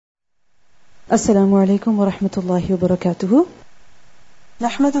Assalamu alaikum wa rahmatullahi wa barakatuhu.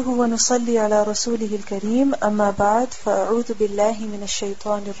 نحمده ونصلي على رسوله الكريم أما بعد فأعوذ بالله من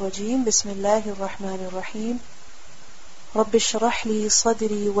الشيطان الرجيم بسم الله الرحمن الرحيم رب اشرح لي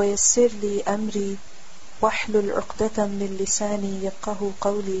صدري ويسر لي أمري واحلل عقدة من لساني يفقه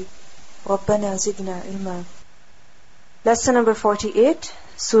قولي ربنا زدنا علما. Lesson number 48,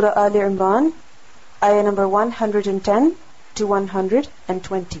 Surah Ali Imran, ayah number 110 to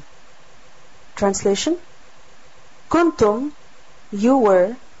 120. Translation: Kuntum, you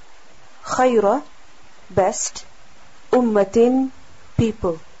were, khayra, best, ummatin,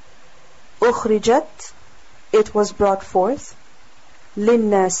 people, ukhrijat, it was brought forth,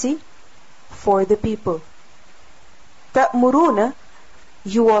 linnasi, for the people, ta'muruna,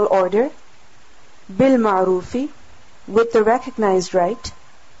 you all order, bil ma'rufi, with the recognized right,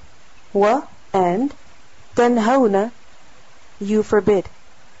 wa, and, tanhawna, you forbid,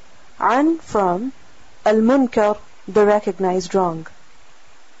 an, from, al-munkar, the recognized wrong,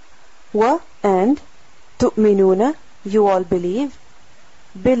 wa, and, tu'minuna, you all believe,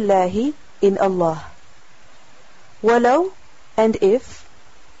 billahi, in Allah, walau, and if,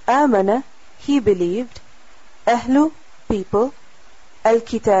 amana, he believed, ahlu, people,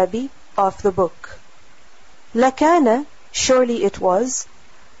 al-kitabi, of the book, lakana, surely it was,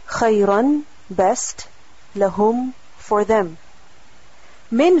 khayran, best, lahum, for them,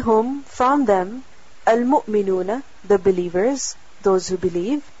 minhum, from them, al-mu'minuna, the believers, those who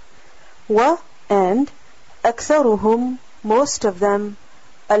believe, wa, and, aktharuhum, most of them,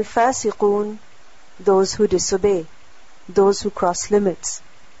 al-fasiqun, those who disobey, those who cross limits.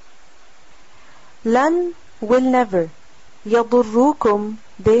 Lan, will never, yadurrukum,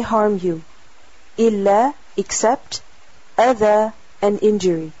 they harm you, illa, except, adha, an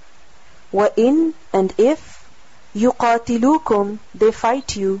injury, wa in, and if, yuqatilukum, they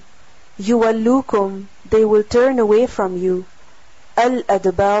fight you, yuwallukum, they will turn away from you,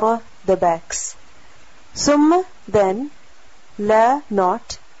 al-adbara, the backs, summa, then, la,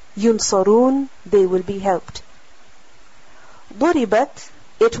 not, yunsarun, they will be helped. Duribat,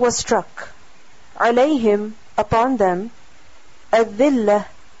 it was struck, alayhim, upon them, adhillah,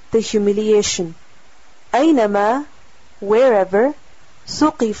 the humiliation, aynama, wherever,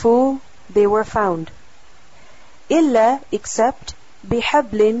 suqifu, they were found, illa, except,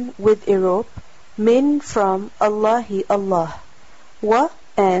 bihablin, with a rope, min, from, Allahi, Allah, wa,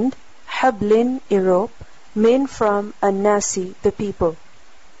 and, hablin, a rope, min, from, an-nasi, the people,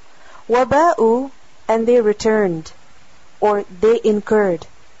 waba'u, and they returned, or they incurred,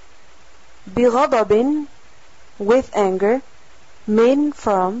 bighadabin, with anger, min,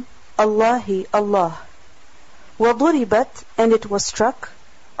 from, Allahi, Allah, waduribat, and it was struck,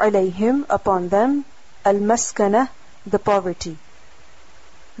 alayhim, upon them, al-maskana, the poverty.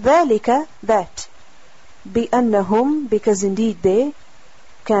 ذَلِكَ, that. بِأَنَّهُمْ, because indeed they,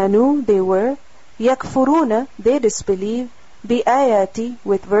 كانوا, they were, يَكْفُرُونَ, they disbelieve, بِآيَاتِ,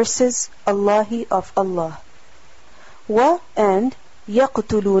 with verses, Allahi, of Allah. Wa, and,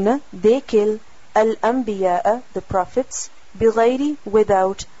 يَقْتُلُونَ, they kill, al-anbiya'a, the prophets, بِغَيْرِ,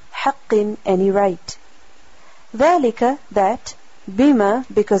 without, حَقٍّ, any right. ذَلِكَ, that, bima,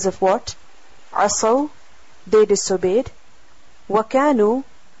 because of what, asaw, they disobeyed, wakanu,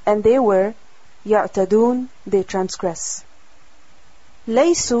 and they were, ya'tadun, they transgress.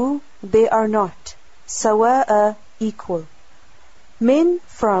 Laysu, they are not, sawa'a, equal, min,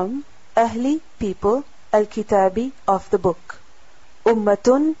 from, ahli, people, al-kitabi, of the book,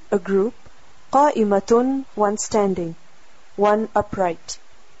 ummatun, a group, qa'imatun, one standing, one upright,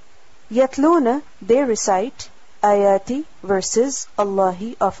 yatluna, they recite, ayati, verses,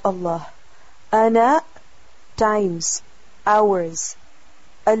 Allahi, of Allah, ana, times, hours,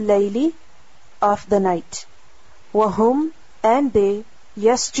 al-layli, of the night, wahum, and they,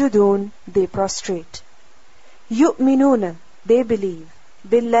 yasjudun, they prostrate, yu'minuna, they believe,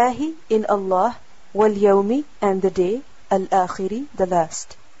 billahi, in Allah, wal yawmi, and the day, al-akhiri, the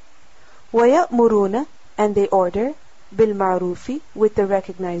last, wa ya'muruna, and they order, bil ma'rufi, with the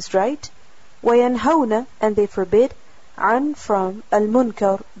recognized right, wa yanhawna, and they forbid, an, from,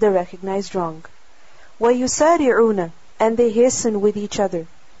 al-munkar, the recognized wrong, wa yusari'una, and they hasten with each other,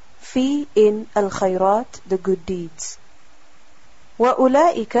 fi, in, al-khayrat, the good deeds, wa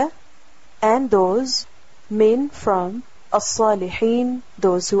ulaika, and those, min, from, as-salihin,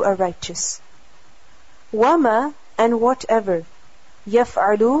 those who are righteous, wama, and whatever,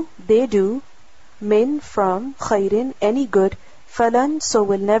 yaf'alu, they do, min, from, khayrin, any good, falan, so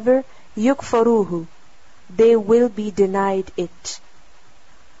will never, yukfaruhu, they will be denied it,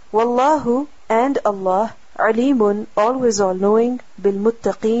 wallahu, and Allah, alimun, always all-knowing,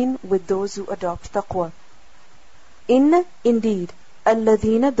 bil-muttaqeen, with those who adopt taqwa. Inna, indeed,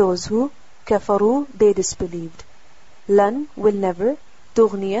 alladhina, those who, kafaru, they disbelieved. Lan, will never,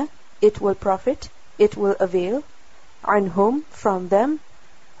 tughniya, it will profit, it will avail, anhum, from them,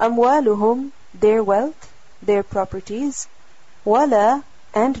 amwaluhum, their wealth, their properties, wala,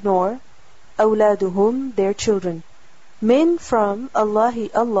 and nor, awladuhum, their children, min, from, Allahi,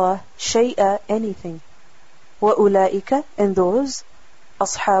 Allah, shay'a, anything, wa ulaika, and those,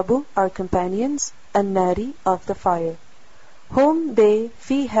 ashabu, our companions, an-nari, of the fire, whom they,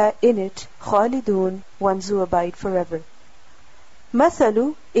 fiha, in it, khalidun, ones who abide forever.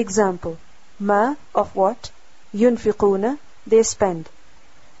 Mathalu, example, ma, of what, yunfiquna, they spend,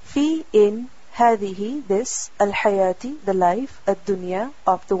 fi, in, hadihi, this, al-hayati, the life, ad-dunya,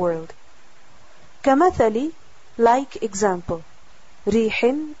 of the world. Kamathali, like example,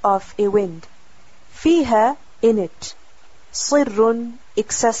 rihin, of a wind, fiha, in it, sirrun,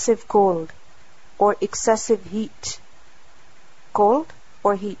 excessive cold, or excessive heat. Cold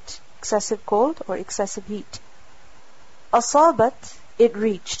or heat, excessive cold or excessive heat. Asabat, it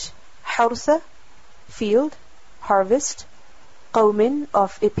reached, hartha, field, harvest, qawmin,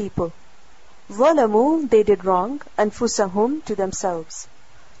 of a people. Zalamu, they did wrong, anfusahum, to themselves.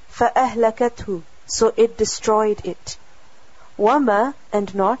 Fa'ahlakathu, so it destroyed it. Wama,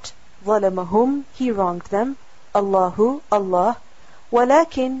 and not, zalamahum, he wronged them, Allahu, Allah,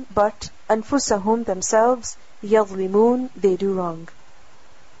 walakin, but, anfusahum, themselves, yadlimun, they do wrong.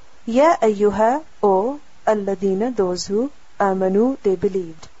 Ya ayyuha, O, alladina, those who, amanu, they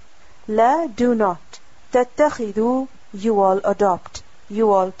believed. La, do not, tattakhidu, you all adopt,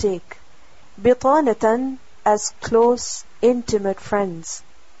 you all take. Bitanatan, as close, intimate friends.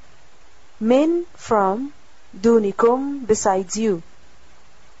 Min, from, dunikum, besides you.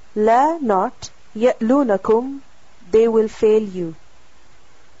 La, not, ya'lunakum, they will fail you.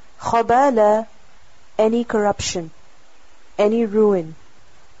 Khabala, any corruption, any ruin.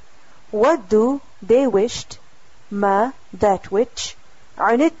 Waddu, they wished, ma, that which,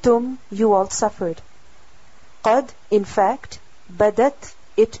 anittum, you all suffered. Qad, in fact, badat,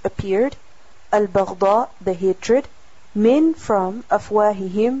 it appeared, al-baghda, the hatred, min, from,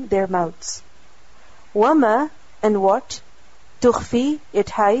 afwahihim, their mouths. Wama, and what, tukhfi, it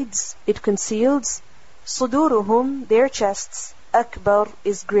hides, it conceals, suduruhum, their chests, akbar,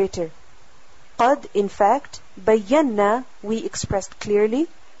 is greater. Qad, in fact, bayyanna, we expressed clearly,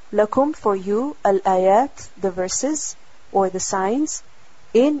 lakum, for you, al-ayat, the verses, or the signs,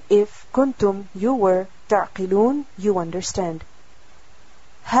 in, if, kuntum, you were, ta'qilun, you understand.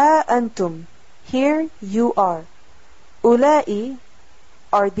 Ha antum, here you are. Ulai,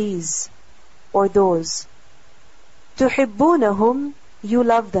 are these, or those. Tuhibbunahum, you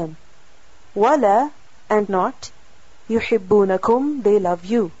love them. Wala, and not, yuhibbunakum, they love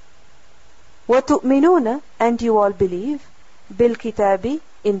you. وَتُؤْمِنُونَ, and you all believe, بِالْكِتَابِ,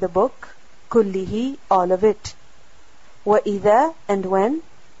 in the book, كُلِّهِ, all of it. وَإِذَا, and when,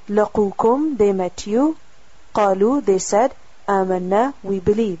 لَقُوكُمْ, they met you, قَالُوا, they said, آمَنَّا, we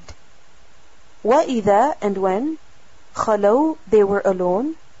believed. وَإِذَا, and when, خَلَوْا, they were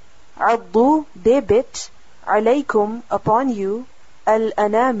alone, عَضُّوا, they bit, عَلَيْكُمْ, upon you,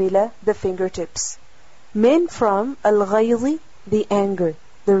 الْأَنَامِلَ, the fingertips. Min, from, al-ghayzi, the anger,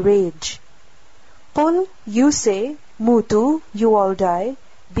 the rage. Qul, you say, mutu, you all die,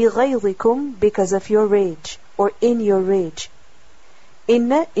 bighayzikum, because of your rage, or in your rage.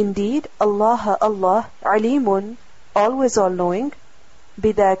 Inna, indeed, Allah, Allah, alimun, always all-knowing,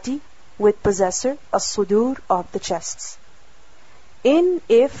 bidati, with possessor, as-sudur, of the chests. In,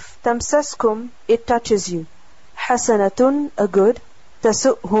 if, tamsaskum, it touches you, hasanatun, a good,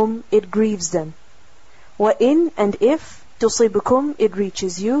 tasu'hum, it grieves them. Wa in, and if, tusibukum, it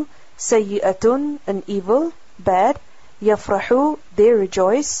reaches you, sayyi'atun, an evil, bad, yafrahu, they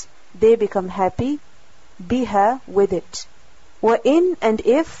rejoice, they become happy, biha, with it. Wa in, and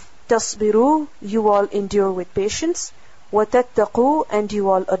if, tasbiru, you all endure with patience, wa tattaqu, and you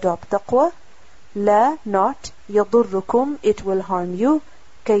all adopt taqwa, la, not, yadurrukum, it will harm you,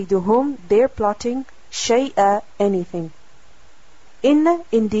 kayduhum, their plotting, shay'a, anything. Inna,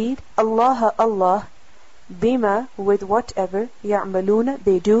 indeed, Allah, Allah, bima, with whatever, ya'maluna,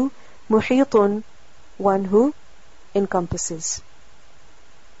 they do, muhitun, one who encompasses.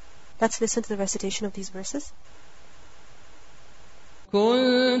 Let's listen to the recitation of these verses.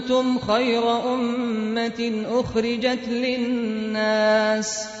 كنتم خير أمة أخرجت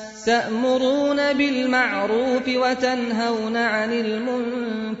للناس تأمرون بالمعروف وتنهون عن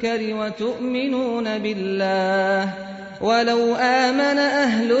المنكر وتؤمنون بالله ولو آمن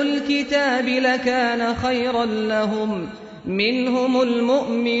أهل الكتاب لكان خيرا لهم منهم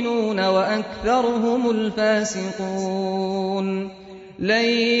المؤمنون وأكثرهم الفاسقون لن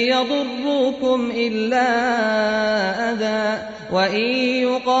يضروكم إلا أذى وإن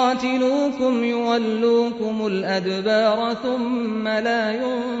يقاتلوكم يولوكم الأدبار ثم لا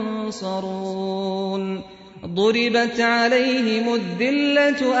ينصرون ضربت عليهم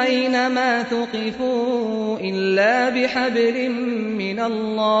الذلة أينما ثقفوا إلا بحبل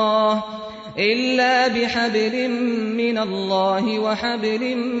من الله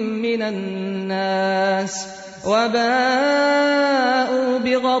وحبل من الناس وباءوا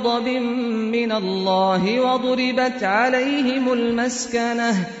بغضب من الله وضربت عليهم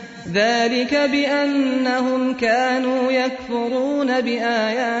المسكنة ذلك بأنهم كانوا يكفرون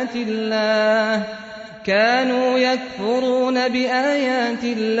بآيات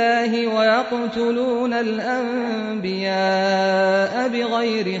الله ويقتلون الأنبياء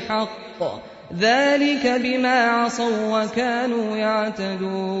بغير حق ذلك بما عصوا وكانوا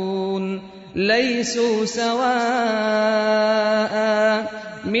يعتدون ليسوا سواء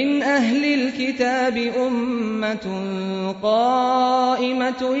من أهل الكتاب أمة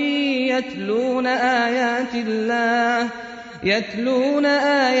قائمة يتلون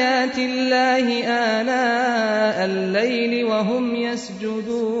آيات الله آناء الليل وهم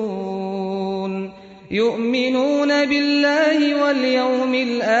يسجدون يؤمنون بالله واليوم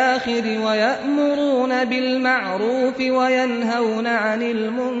الآخر ويأمرون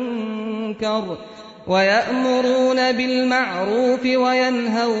بالمعروف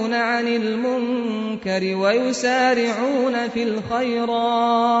وينهون عن المنكر ويسارعون في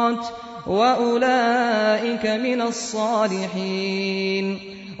الخيرات وأولئك من الصالحين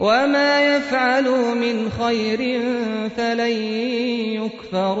وما يفعلوا من خير فلن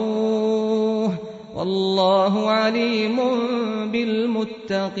يكفروه والله عليم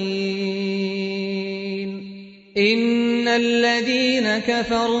بالمتقين إن الذين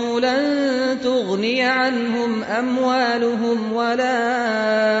كفروا لن تغني عنهم أموالهم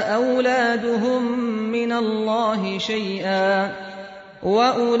ولا أولادهم من الله شيئا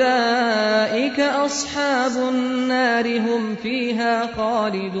وأولئك أصحاب النار هم فيها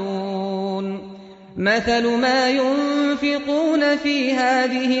خالدون مثل ما ينفقون في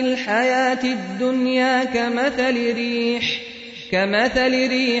هذه الحياة الدنيا كمثل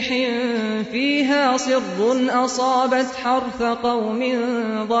ريح فيها صر أصابت حرث قوم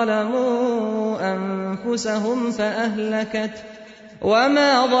ظلموا أنفسهم فأهلكت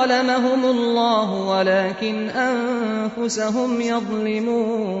وما ظلمهم الله ولكن أنفسهم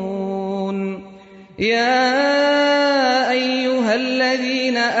يظلمون يا أيها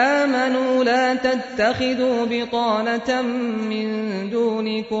الذين آمنوا لا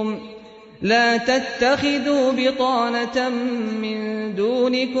تتخذوا بطانة من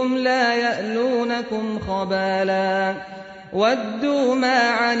دونكم لا يألونكم خبالا ودوا ما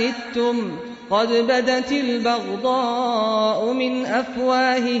عنتم قد بدت البغضاء من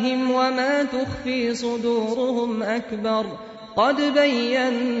أفواههم وما تخفي صدورهم أكبر قد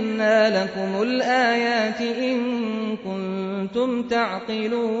بينا لكم الآيات إن كنتم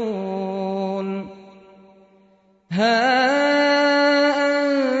تعقلون ها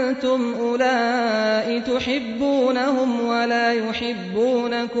أنتم أولئك تحبونهم ولا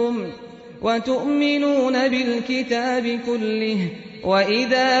يحبونكم وتؤمنون بالكتاب كله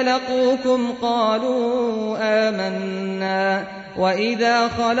وإذا لقوكم قالوا آمنا وإذا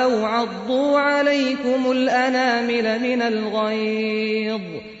خلوا عضوا عليكم الأنامل من الغيظ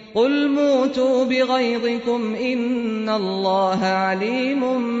قل موتوا بغيظكم إن الله عليم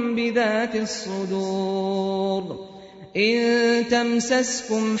بذات الصدور إن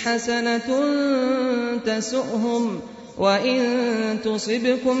تمسسكم حسنة تسؤهم وإن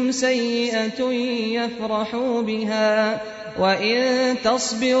تصبكم سيئة يفرحوا بها وإن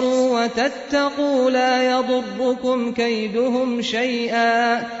تصبروا وتتقوا لا يضركم كيدهم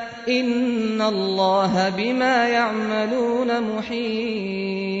شيئا إن الله بما يعملون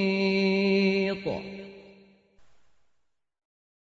محيط